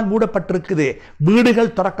 பள்ளித்தான் மூடப்பட்டிருக்குது,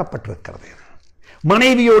 வீடுகள் திறக்கப்பட்டிருக்கிறது,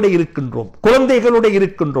 மனைவியோடு இருக்கின்றோம், குழந்தைகளோடு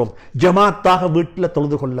இருக்கின்றோம், ஜமாத்தாக வீட்டில்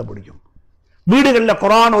தொழுது கொள்ள முடியும், வீடுகளில்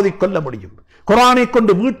குர்ஆன் ஓதிக்கொள்ள முடியும், குர்ஆனை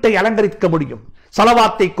கொண்டு வீட்டை அலங்கரிக்க முடியும்,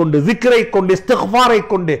 சலவாத்தை கொண்டு, விக்ரை கொண்டு, இஸ்திக்ஃபாரை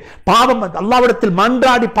கொண்டு, பாவம் அல்லாஹ்விடத்தில்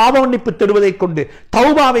மன்றாடி பாவ மன்னிப்பு தேடுவதை கொண்டு,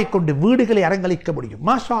 தௌபாவை கொண்டு வீடுகளை அலங்கரிக்க முடியும்.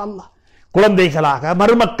 மாஷா அல்லாஹ். குழந்தைகளாக,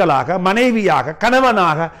 மருமக்களாக, மனைவியாக,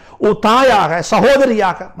 கணவனாக, தாயாக,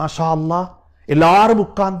 சகோதரியாக, மாஷா அல்லாஹ் எல்லாரும்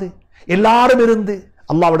உட்கார்ந்து எல்லாரும் இருந்து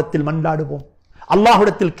அல்லாஹ்விடத்தில் மன்றாடுவோம்,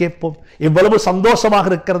 அல்லாஹ்விடத்தில் கேட்போம். எவ்வளவு சந்தோஷமாக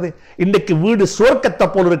இருக்கிறது. இன்றைக்கு வீடு சுவர்க்கத்தை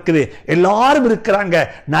போல் இருக்குது, எல்லாரும் இருக்கிறாங்க.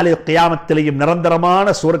 நாளை கியாமத்திலேயும்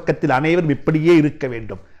நிரந்தரமான சுவர்க்கத்தில் அனைவரும் இப்படியே இருக்க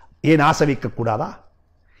வேண்டும். ஏன் ஆசை வைக்க கூடாதா?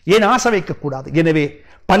 ஏன் ஆசை வைக்க கூடாது? எனவே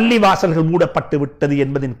பள்ளி வாசல்கள் மூடப்பட்டு விட்டது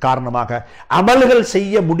என்பதின் காரணமாக அமல்கள்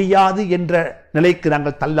செய்ய முடியாது என்ற நிலைக்கு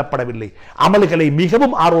நாங்கள் தள்ளப்படவில்லை. அமல்களை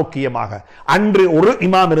மிகவும் ஆரோக்கியமாக, அன்று ஒரு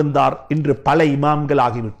இமாம் இருந்தார், இன்று பல இமாம்கள்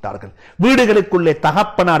ஆகிவிட்டார்கள். வீடுகளுக்குள்ளே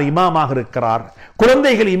தகப்பனார் இமாமாக இருக்கிறார்,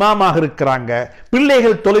 குழந்தைகள் இமாமாக இருக்கிறாங்க,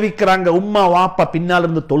 பிள்ளைகள் தொழுவிக்கிறாங்க, உம்மா வாப்பா பின்னால்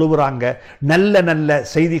இருந்து தொழுவுறாங்க. நல்ல நல்ல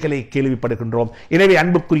செய்திகளை கேள்விப்படுகின்றோம். எனவே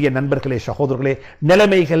அன்புக்குரிய நண்பர்களே, சகோதரர்களே,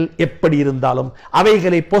 நிலைமைகள் எப்படி இருந்தாலும்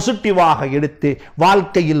அவைகளை பாசிட்டிவாக எடுத்து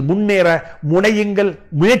வாழ்க்கையில் முன்னேற முனையுங்கள்,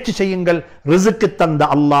 முயற்சி செய்யுங்கள். ரிஸ்க் தந்த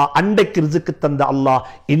அல்லாஹ், அன்றைக்கு ரிஸ்க் தந்த அல்லாஹ்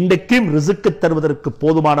இன்றைக்கும் ரிஸ்க் தருவதற்கு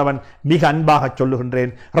போதுமானவன். மிக அன்பாக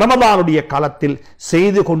சொல்லுகின்றேன், ரமலானுடைய காலத்தில்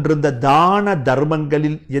செய்து கொண்டிருந்த தான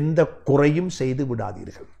தர்மங்களில் எந்த குறையும் செய்து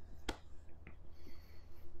விடாதீர்கள்,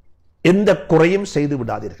 எந்த குறையும் செய்து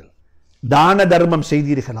விடாதீர்கள். தான தர்மம்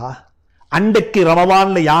செய்தீர்களா? அன்றைக்கு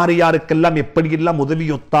ரமலான்ல யார் யாருக்கெல்லாம் எப்படியெல்லாம் உதவி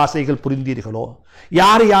ஒத்தாசைகள் புரிந்தீர்களோ,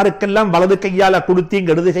 யார் யாருக்கெல்லாம் வலது கையால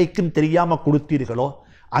கொடுத்தீங்க இடது கைக்கும் தெரியாம கொடுத்தீர்களோ,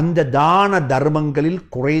 அந்த தான தர்மங்களில்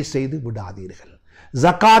குறை செய்து விடாதீர்கள்.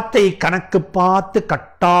 ஜகாத்தை கணக்கு பார்த்து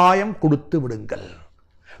கட்டாயம் கொடுத்து விடுங்கள்.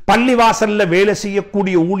 பள்ளிவாசல்ல வேலை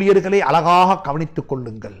செய்யக்கூடிய ஊழியர்களை அழகாக கவனித்துக்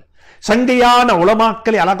கொள்ளுங்கள். சங்கையான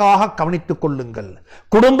உலமாக்களை அழகாக கவனித்துக் கொள்ளுங்கள்.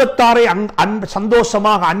 குடும்பத்தாரை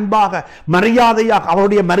சந்தோஷமாக, அன்பாக, மரியாதையாக,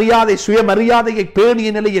 அவருடைய மரியாதை, சுயமரியாதையை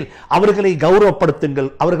பேணிய நிலையில் அவர்களை கௌரவப்படுத்துங்கள்,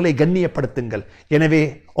 அவர்களை கண்ணியப்படுத்துங்கள். எனவே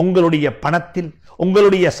உங்களுடைய பணத்தில்,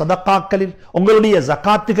 உங்களுடைய சதகாக்களில், உங்களுடைய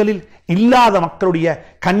ஜகாத்துகளில் இல்லாத மக்களுடைய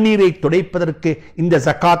கண்ணீரை துடைப்பதற்கு இந்த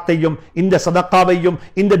ஜகாத்தையும் இந்த சதகாவையும்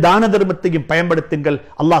இந்த தான தர்மத்தையும் பயன்படுத்துங்கள்.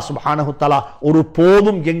 அல்லாஹ் சுப்ஹானஹு தஆலா ஒரு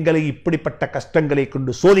போதும் எங்களை இப்படிப்பட்ட கஷ்டங்களை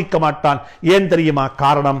கொண்டு சோதிக்க மாட்டான். ஏன் தெரியுமா?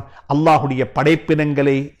 காரணம், அல்லாஹுடைய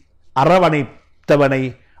படைப்பினங்களை அரவணைத்தவனை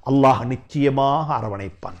அல்லாஹ் நிச்சயமாக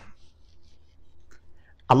அரவணைப்பான்.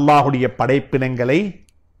 அல்லாஹுடைய படைப்பினங்களை,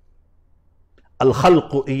 அல்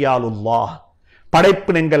ஹல்கு இயாலுல்லாஹ்,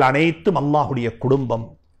 படைப்பினங்கள் அனைத்தும் அல்லாஹுடைய குடும்பம்.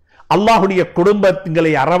 அல்லாஹுடைய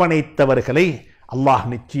குடும்பங்களை அரவணைத்தவர்களை அல்லாஹ்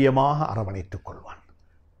நிச்சயமாக அரவணைத்துக் கொள்வான்.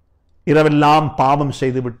 இரவெல்லாம் பாவம்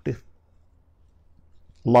செய்துவிட்டு,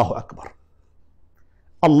 அல்லாஹு அக்பர்,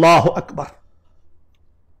 அல்லாஹு அக்பர்,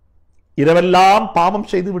 இரவெல்லாம் பாவம்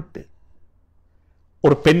செய்துவிட்டு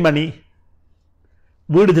ஒரு பெண்மணி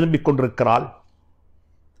வீடு திரும்பிக் கொண்டிருக்கிறாள்.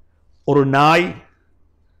 ஒரு நாய்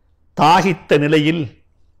தாகித்த நிலையில்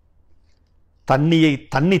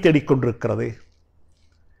தண்ணி தேடிக்கொண்டிருக்கிறது.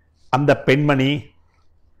 அந்த பெண்மணி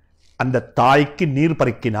அந்த தாய்க்கு நீர்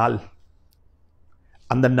பருக்கினாள்,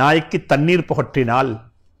 அந்த நாய்க்கு தண்ணீர் புகற்றினாள்.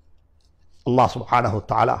 அல்லாஹ் சுப்ஹானஹு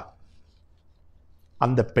தஆலா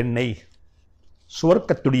அந்த பெண்ணை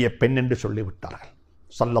சுவர்க்கத்துடைய பெண் என்று சொல்லிவிட்டார்கள்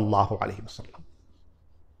ஸல்லல்லாஹு அலைஹி வஸல்லம்.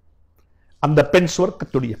 அந்த பெண்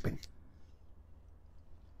சுவர்க்கத்துடைய பெண்.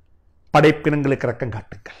 படைப்பினங்களுக்கு இரக்கம்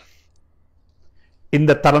காட்டுங்கள்.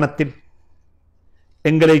 இந்த தருணத்தில்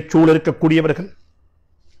எங்களை சூழ இருக்கக்கூடியவர்கள்,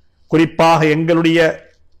 குறிப்பாக எங்களுடைய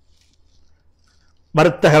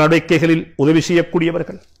வர்த்தக நடவடிக்கைகளில் உதவி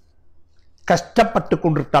செய்யக்கூடியவர்கள் கஷ்டப்பட்டுக்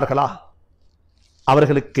கொண்டிருக்கிறார்களா?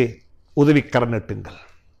 அவர்களுக்கு உதவிக்கரம் நீட்டுங்கள்.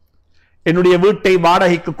 என்னுடைய வீட்டை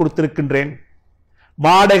வாடகைக்கு கொடுத்திருக்கின்றேன்,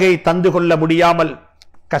 வாடகை தந்து கொள்ள முடியாமல்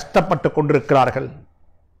கஷ்டப்பட்டுக் கொண்டிருக்கிறார்கள்,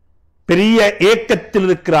 பெரிய ஏக்கத்தில்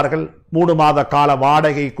இருக்கிறார்கள். 3 மாத கால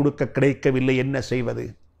வாடகை கொடுக்க கிடைக்கவில்லை, என்ன செய்வது?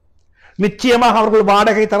 நிச்சயமாக அவர்கள்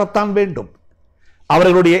வாடகை தரத்தான் வேண்டும்.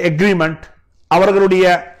 அவர்களுடைய எக்ரிமெண்ட், அவர்களுடைய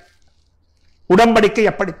உடன்படிக்கை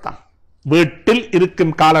அப்படித்தான். வீட்டில்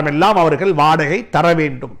இருக்கும் காலமெல்லாம் அவர்கள் வாடகை தர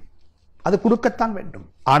வேண்டும், அது கொடுக்கத்தான் வேண்டும்.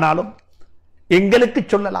 ஆனாலும் எங்களுக்கு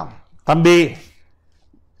சொல்லலாம், தம்பி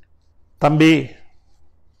தம்பி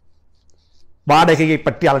வாடகையை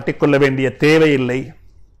பற்றி அலட்டிக்கொள்ள வேண்டிய தேவையில்லை,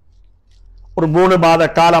 ஒரு 3 மாத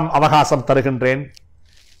காலம் அவகாசம் தருகின்றேன்,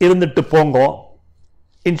 இருந்துட்டு போங்கோ.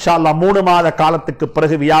 இன்ஷா அல்லாஹ் 3 மாத காலத்துக்கு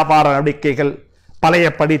பிறகு வியாபார நடவடிக்கைகள்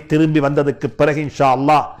பழையபடி திரும்பி வந்ததுக்கு பிறகு இன்ஷா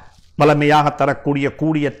அல்லாஹ் வளமையாக தரக்கூடிய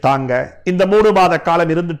கூடிய தாங்க, இந்த 3 மாத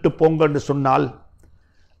காலம் இருந்துட்டு போங்க என்று சொன்னால்,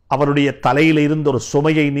 அவருடைய தலையில் இருந்த ஒரு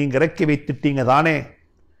சுமையை நீங்க இறக்கி வைத்துட்டீங்க தானே.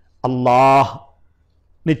 அல்லாஹ்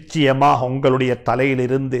நிச்சயமாக உங்களுடைய தலையில்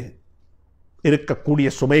இருந்து இருக்கக்கூடிய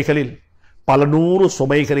சுமைகளில் பல 100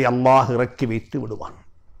 சுமைகளை அல்லாஹ் இறக்கி வைத்து விடுவான்.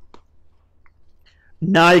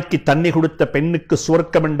 நாய்க்கு தண்ணி கொடுத்த பெண்ணுக்கு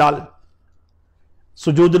சுவர்க்கம் என்றால்,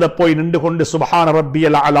 சுஜூதுல போய் நின்று கொண்டு சுப்ஹான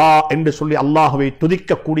ரப்பியல் அலா என்று சொல்லி அல்லாஹ்வை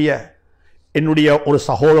துதிக்கக்கூடிய என்னுடைய ஒரு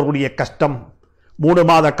சகோதரருடைய கஷ்டம். 3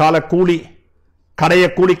 மாத கால கூலி, கடைய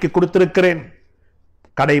கூலிக்கு கொடுத்திருக்கிறேன்,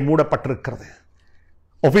 கடை மூடப்பட்டிருக்கிறது,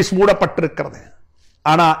 ஆபீஸ் மூடப்பட்டிருக்கிறது.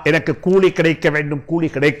 ஆனா எனக்கு கூலி கிடைக்க வேண்டும், கூலி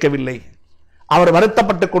கிடைக்கவில்லை. அவர்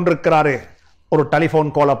வருத்தப்பட்டுக் கொண்டிருக்கிறாரு. ஒரு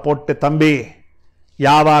டெலிபோன் காலை போட்டு, தம்பி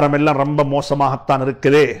வியாபாரம் எல்லாம் ரொம்ப மோசமாகத்தான்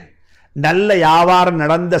இருக்குது, நல்ல வியாபாரம்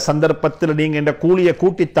நடந்த சந்தர்ப்பத்தில் நீங்க இந்த கூலியை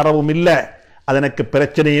கூட்டி தரவும் இல்லை, அது எனக்கு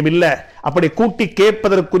பிரச்சனையும் இல்லை, அப்படி கூட்டி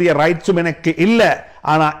கேட்பதற்குரிய ரைட்ஸும் எனக்கு இல்லை.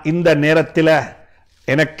 ஆனா இந்த நேரத்தில்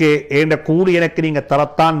எனக்கு இந்த கூலி எனக்கு நீங்க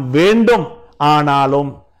தரத்தான் வேண்டும்,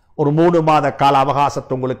 ஆனாலும் ஒரு 3 மாத கால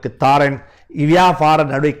அவகாசத்தை உங்களுக்கு தாரேன், வியாபார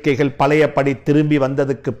நடவடிக்கைகள் பழையபடி திரும்பி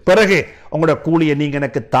வந்ததுக்கு பிறகு உங்களோட கூலியை நீங்க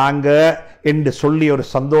எனக்கு தாங்க என்று சொல்லி ஒரு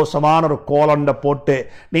சந்தோஷமான ஒரு கோலண்டை போட்டு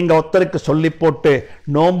நீங்க ஒருத்தருக்கு சொல்லி போட்டு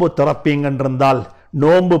நோன்பு திறப்பீங்கன்றிருந்தால்,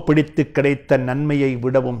 நோன்பு பிடித்து கிடைத்த நன்மையை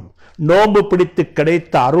விடவும், நோன்பு பிடித்து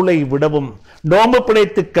கிடைத்த அருளை விடவும், நோன்பு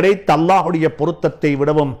பிடித்து கிடைத்த அல்லாஹ்வுடைய பொருத்தத்தை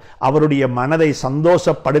விடவும், அவருடைய மனதை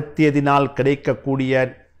சந்தோஷப்படுத்தியதினால் கிடைக்கக்கூடிய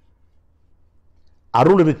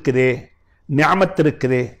அருள் இருக்குதே, நியாமத்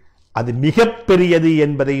இருக்குதே, அது மிகப்பெரியது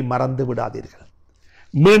என்பதை மறந்து விடாதீர்கள்.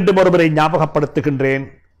 மீண்டும் ஒருவரை ஞாபகப்படுத்துகின்றேன்,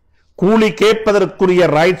 கூலி கேட்பதற்குரிய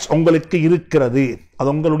ரைட்ஸ் உங்களுக்கு இருக்கிறது, அது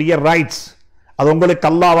உங்களுடைய ரைட்ஸ், அது உங்களுக்கு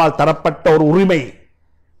அல்லாஹ்வால் தரப்பட்ட ஒரு உரிமை.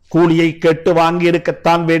 கூலியை கேட்டு வாங்கி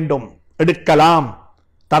எடுக்கத்தான் வேண்டும், எடுக்கலாம்,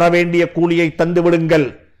 தர வேண்டிய கூலியை தந்து விடுங்கள்.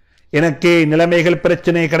 எனக்கு நிலைமைகள்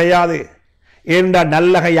பிரச்சனை கிடையாது, ஏண்ட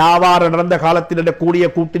நல்ல வியாபாரம் நடந்த காலத்தில் கூலிய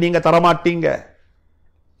கூட்டி நீங்க தரமாட்டீங்க,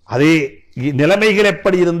 அதே நிலைமைகள்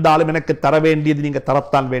எப்படி இருந்தாலும் எனக்கு தர வேண்டியது நீங்க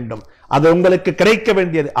தரத்தான் வேண்டும், அது உங்களுக்கு கிடைக்க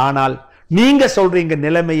வேண்டியது. ஆனால் நீங்க சொல்றீங்க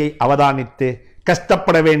நிலைமையை அவதானித்து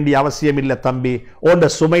கஷ்டப்பட வேண்டிய அவசியம் இல்லை தம்பி. உண்ட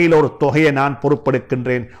சுமையில் ஒரு தொகையை நான்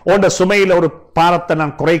பொறுப்பெடுக்கின்றேன், உண்ட சுமையில் ஒரு பாரத்தை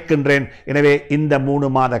நான் குறைக்கின்றேன். எனவே இந்த 3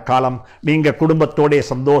 மாத காலம் நீங்க குடும்பத்தோட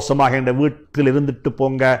சந்தோஷமாக இந்த வீட்டில் இருந்துட்டு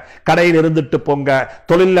போங்க, கடையில் இருந்துட்டு போங்க,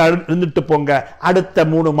 தொழிலில் இருந்துட்டு போங்க. அடுத்த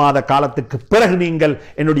 3 மாத காலத்துக்கு பிறகு நீங்கள்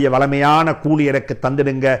என்னுடைய வளமையான கூலி எனக்கு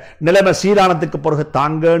தந்துடுங்க, நிலைமை சீரானத்துக்கு பிறகு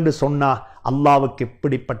தாங்கன்னு சொன்னா அல்லாவுக்கு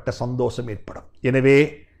எப்படிப்பட்ட சந்தோஷம் ஏற்படும். எனவே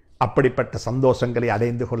அப்படிப்பட்ட சந்தோஷங்களை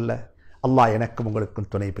அடைந்து கொள்ள அல்லாஹ் எனக்கும் உங்களுக்கும்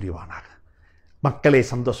துணை புரிவானாக. மக்களை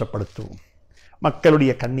சந்தோஷப்படுத்துவோம்,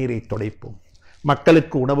 மக்களுடைய கண்ணீரை துடைப்போம்,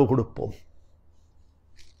 மக்களுக்கு உணவு கொடுப்போம்,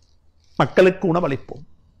 மக்களுக்கு உணவளிப்போம்.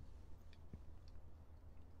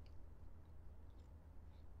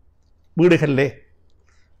 வீடுகளிலே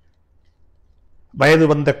வயது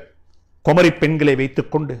வந்த குமரி பெண்களை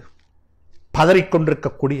வைத்துக் கொண்டு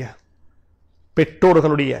பதறிக்கொண்டிருக்கக்கூடிய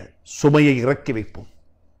பெற்றோர்களுடைய சுமையை இறக்கி வைப்போம்.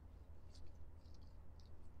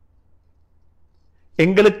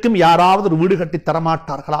 எங்களுக்கும் யாராவது ஒரு வீடு கட்டி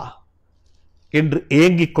தரமாட்டார்களா என்று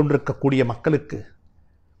ஏங்கிக் கொண்டிருக்கக்கூடிய மக்களுக்கு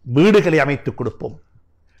வீடுகளை அமைத்துக் கொடுப்போம்.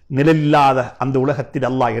 நிழலில்லாத அந்த உலகத்தில்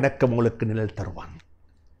அல்லாஹ் எனக்கும் உங்களுக்கு நிழல் தருவான்.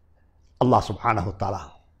 அல்லாஹ் சுப்ஹானஹு தஆலா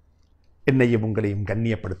என்னையும் உங்களையும்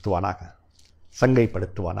கண்ணியப்படுத்துவானாக,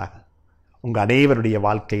 சங்கைப்படுத்துவானாக. உங்கள் அனைவருடைய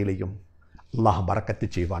வாழ்க்கையிலையும் அல்லாஹ் பரக்கத்து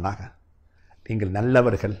செய்வானாக. நீங்கள்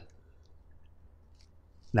நல்லவர்கள்,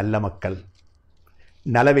 நல்ல மக்கள்,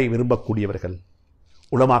 நலவை விரும்பக்கூடியவர்கள்,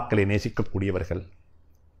 உலமாக்களை நேசிக்கக்கூடியவர்கள்.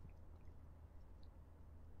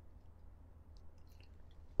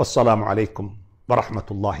 வஸ்ஸலாமு அலைக்கும்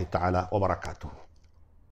வரஹ்மத்துல்லாஹி தஆலா வபரகாத்துஹு.